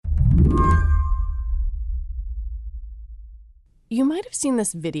You might have seen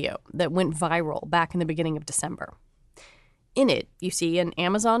this video that went viral back in the beginning of December. In it, you see an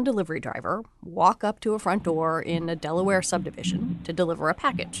Amazon delivery driver walk up to a front door in a Delaware subdivision to deliver a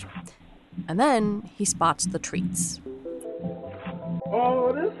package. And then he spots the treats.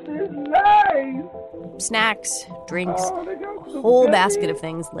 Oh, this is nice! Snacks, drinks, a whole basket of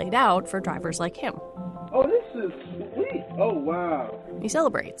things laid out for drivers like him. Oh, this is sweet. Oh, wow. He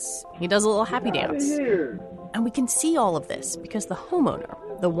celebrates. He does a little happy dance. Here. And we can see all of this because the homeowner,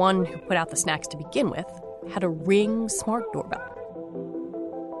 the one who put out the snacks to begin with, had a Ring smart doorbell.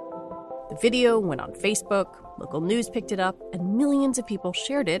 The video went on Facebook, local news picked it up, and millions of people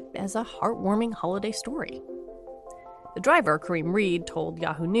shared it as a heartwarming holiday story. The driver, Kareem Reed, told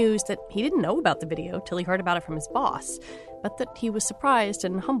Yahoo News that he didn't know about the video till he heard about it from his boss, but that he was surprised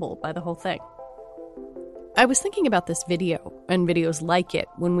and humbled by the whole thing. I was thinking about this video and videos like it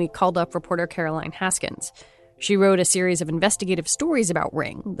when we called up reporter Caroline Haskins. She wrote a series of investigative stories about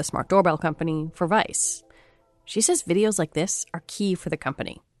Ring, the smart doorbell company, for Vice. She says videos like this are key for the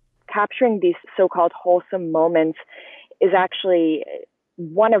company. Capturing these so-called wholesome moments is actually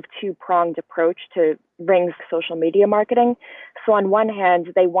one of two-pronged approach to Ring's social media marketing. So on one hand,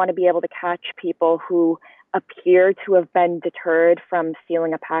 they want to be able to catch people who appear to have been deterred from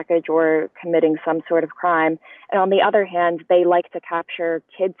stealing a package or committing some sort of crime. And on the other hand, they like to capture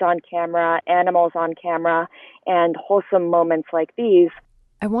kids on camera, animals on camera, and wholesome moments like these.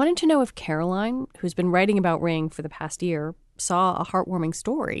 I wanted to know if Caroline, who's been writing about Ring for the past year, saw a heartwarming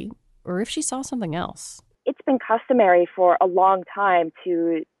story, or if she saw something else. It's been customary for a long time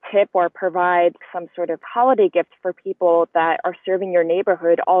to tip or provide some sort of holiday gift for people that are serving your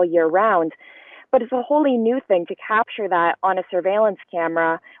neighborhood all year round. But it's a wholly new thing to capture that on a surveillance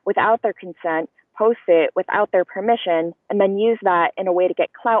camera without their consent, post it without their permission, and then use that in a way to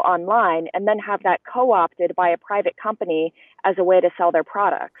get clout online, and then have that co-opted by a private company as a way to sell their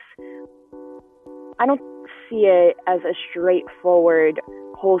products. I don't see it as a straightforward,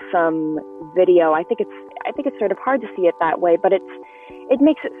 wholesome video. I think it's sort of hard to see it that way, but it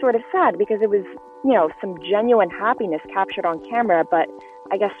makes it sort of sad because it was, some genuine happiness captured on camera, but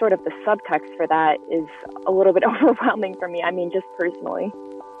I guess sort of the subtext for that is a little bit overwhelming for me. I mean, just personally.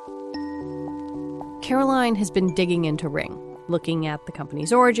 Caroline has been digging into Ring, looking at the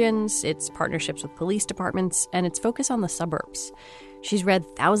company's origins, its partnerships with police departments, and its focus on the suburbs. She's read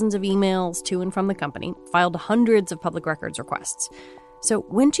thousands of emails to and from the company, filed hundreds of public records requests. So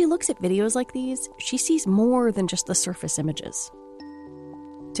when she looks at videos like these, she sees more than just the surface images.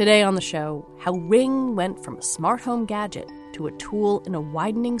 Today on the show, how Ring went from a smart home gadget to a tool in a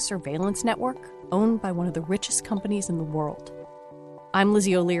widening surveillance network owned by one of the richest companies in the world. I'm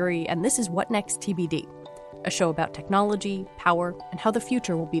Lizzie O'Leary, and this is What Next TBD, a show about technology, power, and how the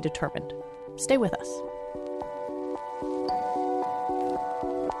future will be determined. Stay with us.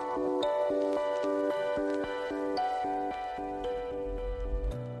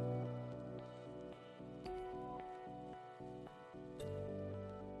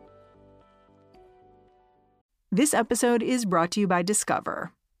 This episode is brought to you by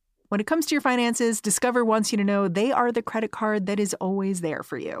Discover. When it comes to your finances, Discover wants you to know they are the credit card that is always there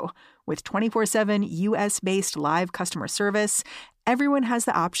for you. With 24/7 U.S.-based live customer service, everyone has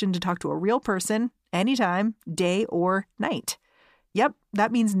the option to talk to a real person anytime, day or night. Yep,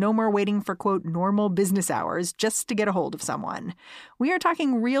 that means no more waiting for, quote, normal business hours just to get a hold of someone. We are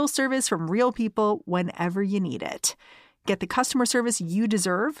talking real service from real people whenever you need it. Get the customer service you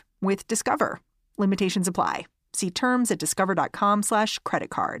deserve with Discover. Limitations apply. See terms at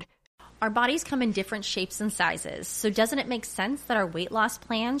discover.com/creditcard. Our bodies come in different shapes and sizes, so doesn't it make sense that our weight loss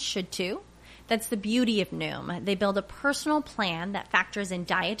plans should too? That's the beauty of Noom. They build a personal plan that factors in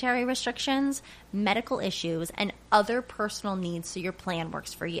dietary restrictions, medical issues, and other personal needs so your plan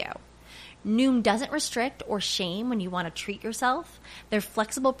works for you. Noom doesn't restrict or shame when you want to treat yourself. Their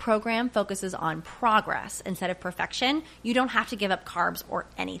flexible program focuses on progress instead of perfection. You don't have to give up carbs or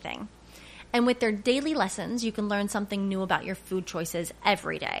anything. And with their daily lessons, you can learn something new about your food choices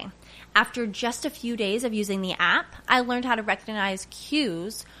every day. After just a few days of using the app, I learned how to recognize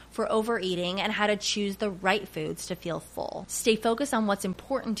cues for overeating and how to choose the right foods to feel full. Stay focused on what's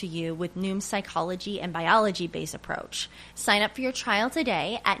important to you with Noom's psychology and biology-based approach. Sign up for your trial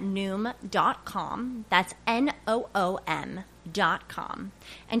today at Noom.com. That's Noom.com.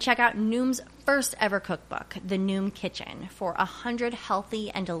 And check out Noom's first ever cookbook, The Noom Kitchen, for 100 healthy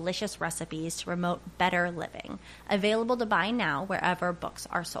and delicious recipes to promote better living. Available to buy now wherever books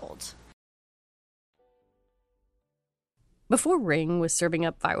are sold. Before Ring was serving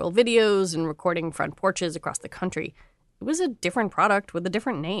up viral videos and recording front porches across the country, it was a different product with a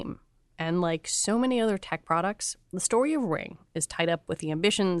different name. And like so many other tech products, the story of Ring is tied up with the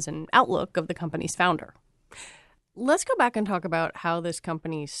ambitions and outlook of the company's founder. Let's go back and talk about how this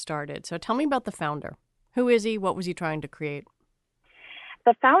company started. So tell me about the founder. Who is he? What was he trying to create?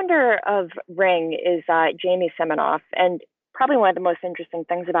 The founder of Ring is Jamie Siminoff. And probably one of the most interesting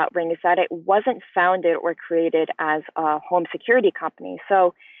things about Ring is that it wasn't founded or created as a home security company.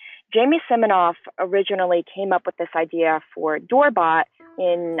 So Jamie Siminoff originally came up with this idea for Doorbell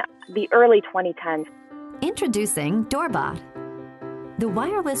in the early 2010s. Introducing Doorbell, the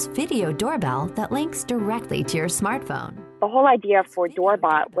wireless video doorbell that links directly to your smartphone. The whole idea for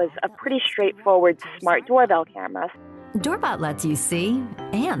Doorbell was a pretty straightforward smart doorbell camera. Doorbell lets you see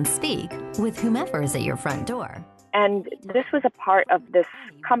and speak with whomever is at your front door. And this was a part of this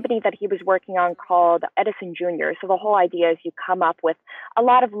company that he was working on called Edison Jr. So the whole idea is you come up with a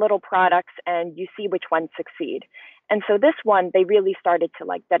lot of little products and you see which ones succeed. And so this one, they really started to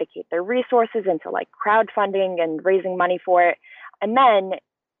dedicate their resources into crowdfunding and raising money for it. And then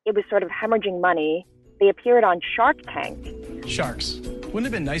it was sort of hemorrhaging money. They appeared on Shark Tank. Sharks. Wouldn't it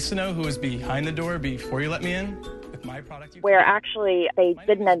have been nice to know who was behind the door before you let me in? My product, where actually they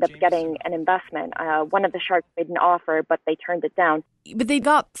didn't end up getting an investment. One of the sharks made an offer, but they turned it down. But they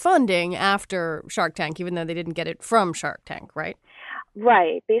got funding after Shark Tank, even though they didn't get it from Shark Tank, right?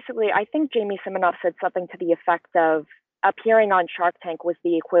 Right. Basically, I think Jamie Siminoff said something to the effect of appearing on Shark Tank was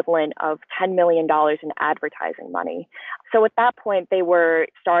the equivalent of $10 million in advertising money. So at that point, they were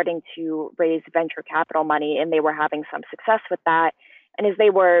starting to raise venture capital money, and they were having some success with that. And as they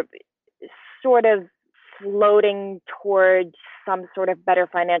were sort of floating towards some sort of better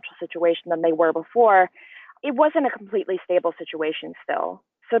financial situation than they were before, it wasn't a completely stable situation still.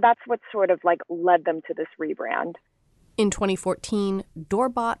 So that's what sort of led them to this rebrand. In 2014,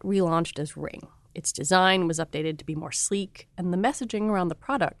 Doorbell relaunched as Ring. Its design was updated to be more sleek, and the messaging around the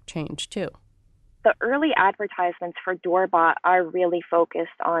product changed too. The early advertisements for Doorbell are really focused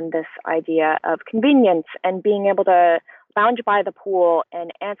on this idea of convenience and being able to lounge by the pool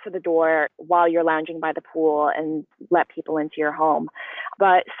and answer the door while you're lounging by the pool and let people into your home.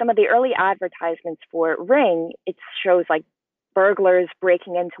 But some of the early advertisements for Ring, it shows burglars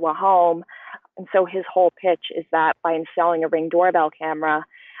breaking into a home. And so his whole pitch is that by installing a Ring doorbell camera,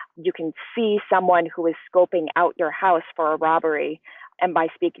 you can see someone who is scoping out your house for a robbery. And by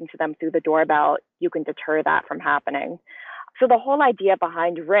speaking to them through the doorbell, you can deter that from happening. So the whole idea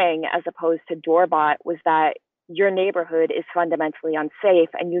behind Ring, as opposed to Doorbell, was that your neighborhood is fundamentally unsafe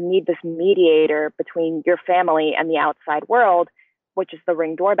and you need this mediator between your family and the outside world, which is the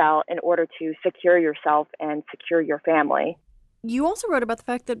Ring doorbell, in order to secure yourself and secure your family. You also wrote about the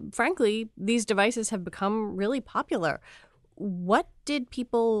fact that, frankly, these devices have become really popular. What did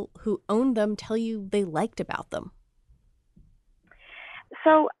people who owned them tell you they liked about them?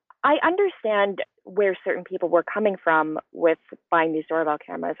 So I understand where certain people were coming from with buying these doorbell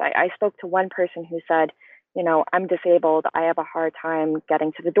cameras. I spoke to one person who said, I'm disabled. I have a hard time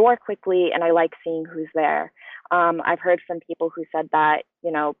getting to the door quickly, and I like seeing who's there. I've heard from people who said that,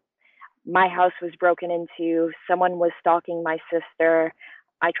 my house was broken into, someone was stalking my sister.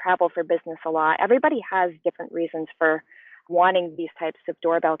 I travel for business a lot. Everybody has different reasons for wanting these types of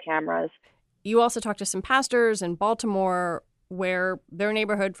doorbell cameras. You also talked to some pastors in Baltimore where their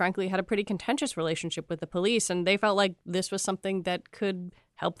neighborhood, frankly, had a pretty contentious relationship with the police, and they felt like this was something that could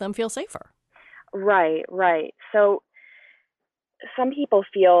help them feel safer. Right. So some people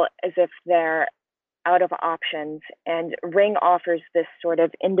feel as if they're out of options, and Ring offers this sort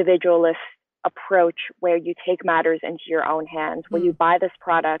of individualist approach where you take matters into your own hands, where you buy this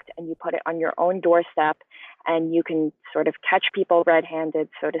product and you put it on your own doorstep and you can sort of catch people red-handed,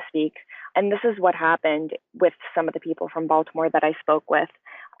 so to speak. And this is what happened with some of the people from Baltimore that I spoke with.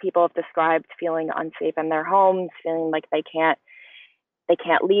 People have described feeling unsafe in their homes, feeling like they can't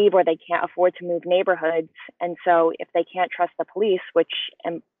leave or they can't afford to move neighborhoods. And so if they can't trust the police, which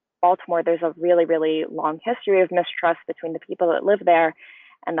in Baltimore, there's a really, really long history of mistrust between the people that live there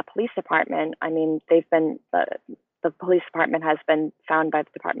and the police department. I mean, the police department has been found by the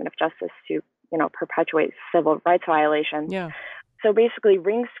Department of Justice to, perpetuate civil rights violations. Yeah. So basically,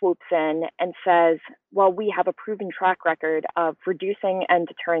 Ring swoops in and says, well, we have a proven track record of reducing and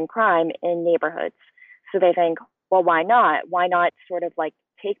deterring crime in neighborhoods. So they think, well, why not? Why not sort of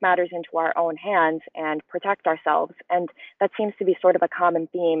take matters into our own hands and protect ourselves? And that seems to be sort of a common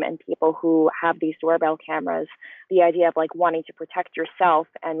theme in people who have these doorbell cameras, the idea of wanting to protect yourself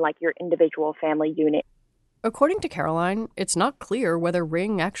and your individual family unit. According to Caroline, it's not clear whether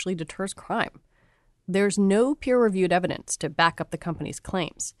Ring actually deters crime. There's no peer-reviewed evidence to back up the company's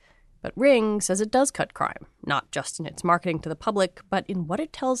claims. But Ring says it does cut crime, not just in its marketing to the public, but in what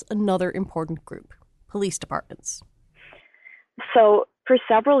it tells another important group, police departments. So for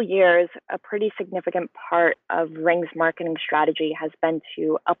several years, a pretty significant part of Ring's marketing strategy has been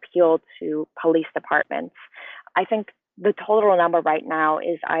to appeal to police departments. I think the total number right now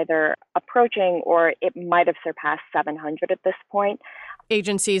is either approaching or it might have surpassed 700 at this point.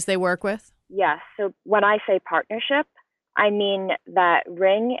 Agencies they work with? Yes. So when I say partnership, I mean that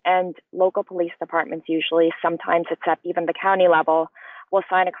Ring and local police departments usually, sometimes it's at even the county level, will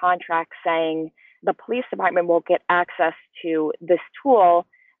sign a contract saying the police department will get access to this tool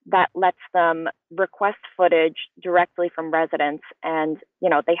that lets them request footage directly from residents. And,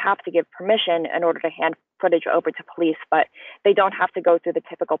 they have to give permission in order to hand footage over to police, but they don't have to go through the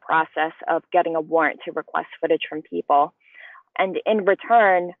typical process of getting a warrant to request footage from people. And in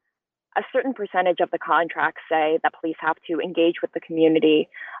return, a certain percentage of the contracts say that police have to engage with the community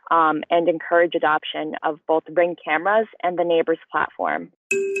and encourage adoption of both Ring cameras and the Neighbors platform.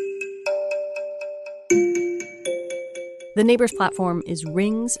 The Neighbors platform is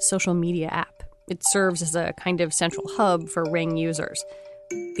Ring's social media app. It serves as a kind of central hub for Ring users.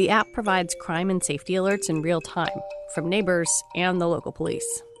 The app provides crime and safety alerts in real time from neighbors and the local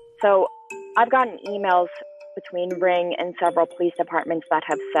police. So I've gotten emails between Ring and several police departments that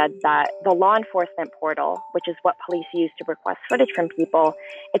have said that the law enforcement portal, which is what police use to request footage from people,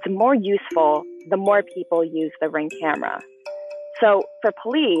 it's more useful the more people use the Ring camera. So for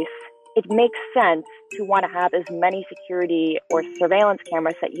police, it makes sense to want to have as many security or surveillance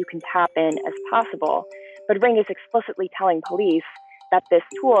cameras that you can tap in as possible. But Ring is explicitly telling police that this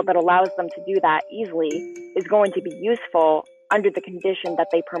tool that allows them to do that easily is going to be useful under the condition that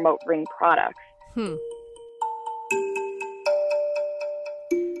they promote Ring products.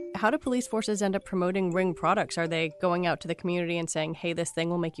 How do police forces end up promoting Ring products? Are they going out to the community and saying, hey, this thing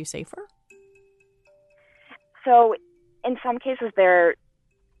will make you safer? So in some cases, they're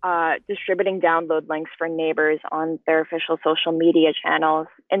distributing download links for neighbors on their official social media channels.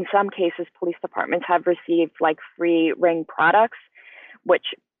 In some cases, police departments have received free Ring products, which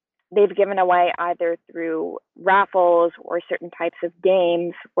they've given away either through raffles or certain types of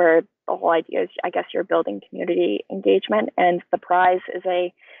games where the whole idea is, I guess, you're building community engagement, and the prize is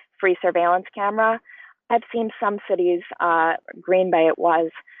a free surveillance camera. I've seen some cities, Green Bay it was,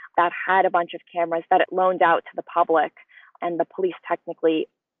 that had a bunch of cameras that it loaned out to the public, and the police technically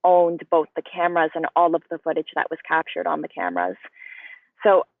owned both the cameras and all of the footage that was captured on the cameras.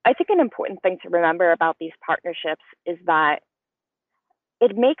 So I think an important thing to remember about these partnerships is that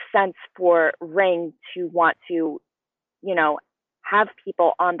it makes sense for Ring to want to, have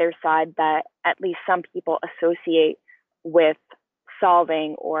people on their side that at least some people associate with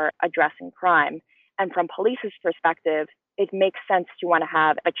solving or addressing crime. And from police's perspective, it makes sense to want to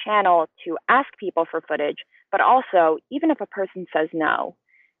have a channel to ask people for footage, but also, even if a person says no,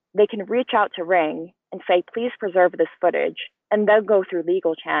 they can reach out to Ring and say, please preserve this footage. And they'll go through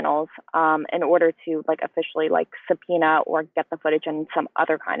legal channels in order to officially subpoena or get the footage in some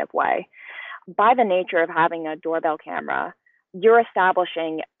other kind of way. By the nature of having a doorbell camera, you're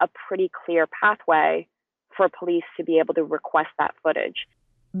establishing a pretty clear pathway for police to be able to request that footage.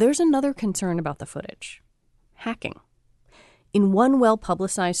 There's another concern about the footage: hacking. In one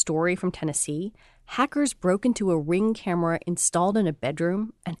well-publicized story from Tennessee, hackers broke into a Ring camera installed in a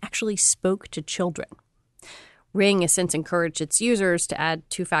bedroom and actually spoke to children. Ring has since encouraged its users to add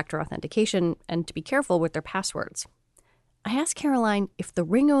two-factor authentication and to be careful with their passwords. I asked Caroline if the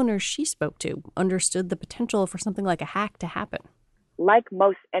Ring owners she spoke to understood the potential for something like a hack to happen. Like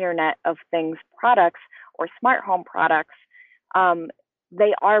most Internet of Things products or smart home products,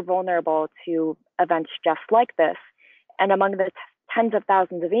 they are vulnerable to events just like this. And among the tens of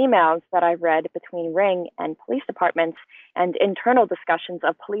thousands of emails that I've read between Ring and police departments and internal discussions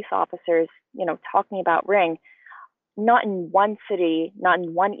of police officers, talking about Ring, not in one city, not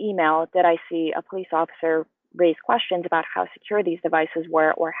in one email did I see a police officer raise questions about how secure these devices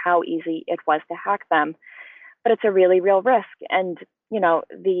were or how easy it was to hack them. But it's a really real risk. And,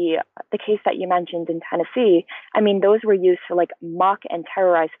 the case that you mentioned in Tennessee, those were used to mock and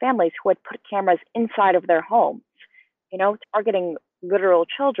terrorize families who had put cameras inside of their homes, targeting literal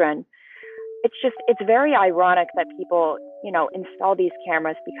children. It's very ironic that people, install these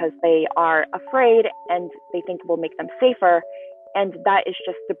cameras because they are afraid and they think it will make them safer. And that is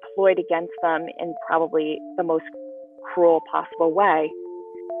just deployed against them in probably the most cruel possible way.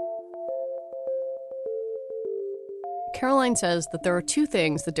 Caroline says that there are two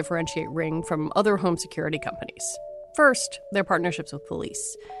things that differentiate Ring from other home security companies. First, their partnerships with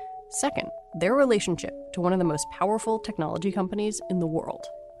police. Second, their relationship to one of the most powerful technology companies in the world.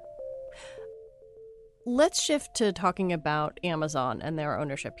 Let's shift to talking about Amazon and their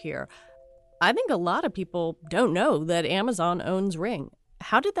ownership here. I think a lot of people don't know that Amazon owns Ring.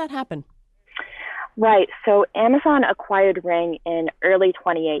 How did that happen? Right. So Amazon acquired Ring in early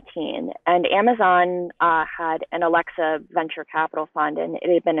 2018, and Amazon had an Alexa venture capital fund, and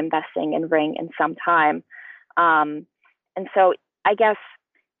it had been investing in Ring in some time. And so I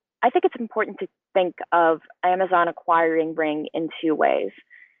think it's important to think of Amazon acquiring Ring in two ways.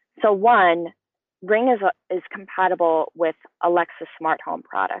 So one, Ring is compatible with Alexa smart home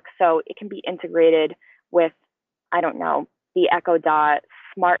products. So it can be integrated with, the Echo Dot,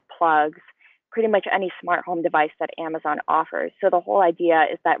 smart plugs, pretty much any smart home device that Amazon offers. So the whole idea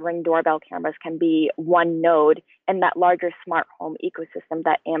is that Ring doorbell cameras can be one node in that larger smart home ecosystem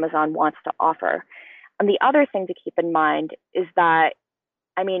that Amazon wants to offer. And the other thing to keep in mind is that,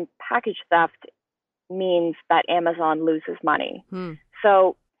 package theft means that Amazon loses money.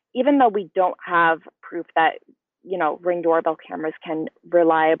 So even though we don't have proof that, Ring doorbell cameras can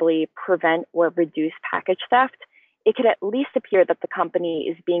reliably prevent or reduce package theft, it could at least appear that the company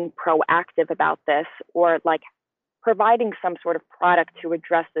is being proactive about this, or providing some sort of product to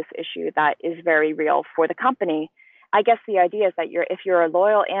address this issue that is very real for the company. I guess the idea is that if you're a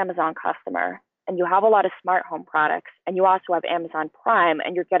loyal Amazon customer and you have a lot of smart home products and you also have Amazon Prime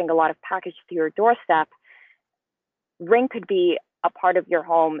and you're getting a lot of packages to your doorstep, Ring could be a part of your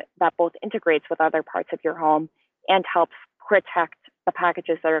home that both integrates with other parts of your home and helps protect the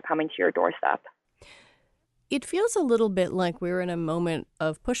packages that are coming to your doorstep. It feels a little bit like we're in a moment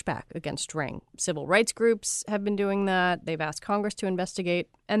of pushback against Ring. Civil rights groups have been doing that. They've asked Congress to investigate.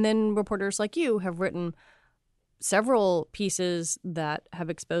 And then reporters like you have written several pieces that have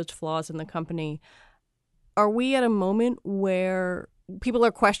exposed flaws in the company. Are we at a moment where people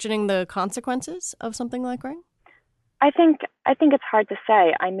are questioning the consequences of something like Ring? I think it's hard to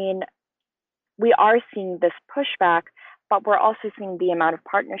say. We are seeing this pushback, but we're also seeing the amount of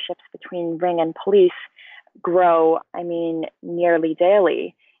partnerships between Ring and police grow, nearly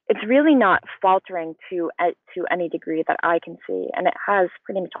daily. It's really not faltering to any degree that I can see. And it has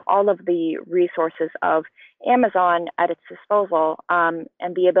pretty much all of the resources of Amazon at its disposal, and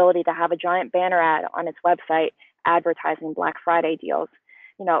the ability to have a giant banner ad on its website advertising Black Friday deals.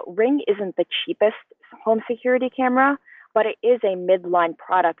 Ring isn't the cheapest home security camera, but it is a midline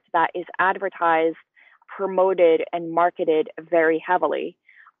product that is advertised, promoted, and marketed very heavily.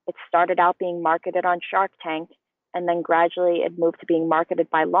 It started out being marketed on Shark Tank, and then gradually it moved to being marketed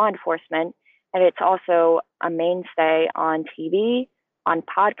by law enforcement. And it's also a mainstay on TV, on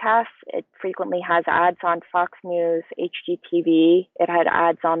podcasts. It frequently has ads on Fox News, HGTV. It had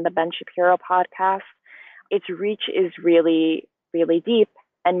ads on the Ben Shapiro podcast. Its reach is really, really deep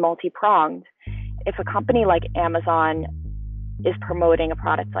and multi-pronged. If a company like Amazon is promoting a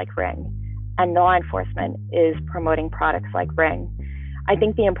product like Ring, and law enforcement is promoting products like Ring, I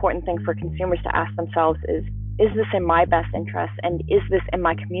think the important thing for consumers to ask themselves is this in my best interest? And is this in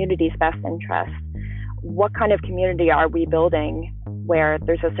my community's best interest? What kind of community are we building where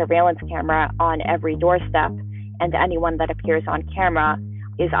there's a surveillance camera on every doorstep, and anyone that appears on camera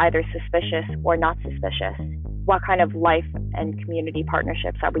is either suspicious or not suspicious? What kind of life and community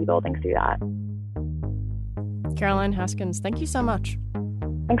partnerships are we building through that? Caroline Haskins, thank you so much.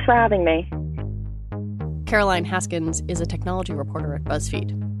 Thanks for having me. Caroline Haskins is a technology reporter at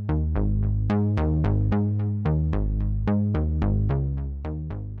BuzzFeed.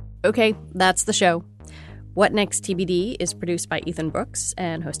 Okay, that's the show. What Next TBD is produced by Ethan Brooks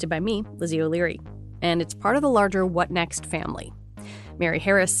and hosted by me, Lizzie O'Leary. And it's part of the larger What Next family. Mary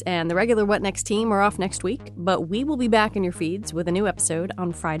Harris and the regular What Next team are off next week, but we will be back in your feeds with a new episode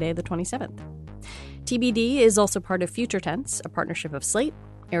on Friday the 27th. TBD is also part of Future Tense, a partnership of Slate,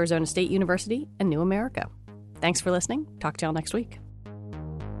 Arizona State University, and New America. Thanks for listening. Talk to y'all next week.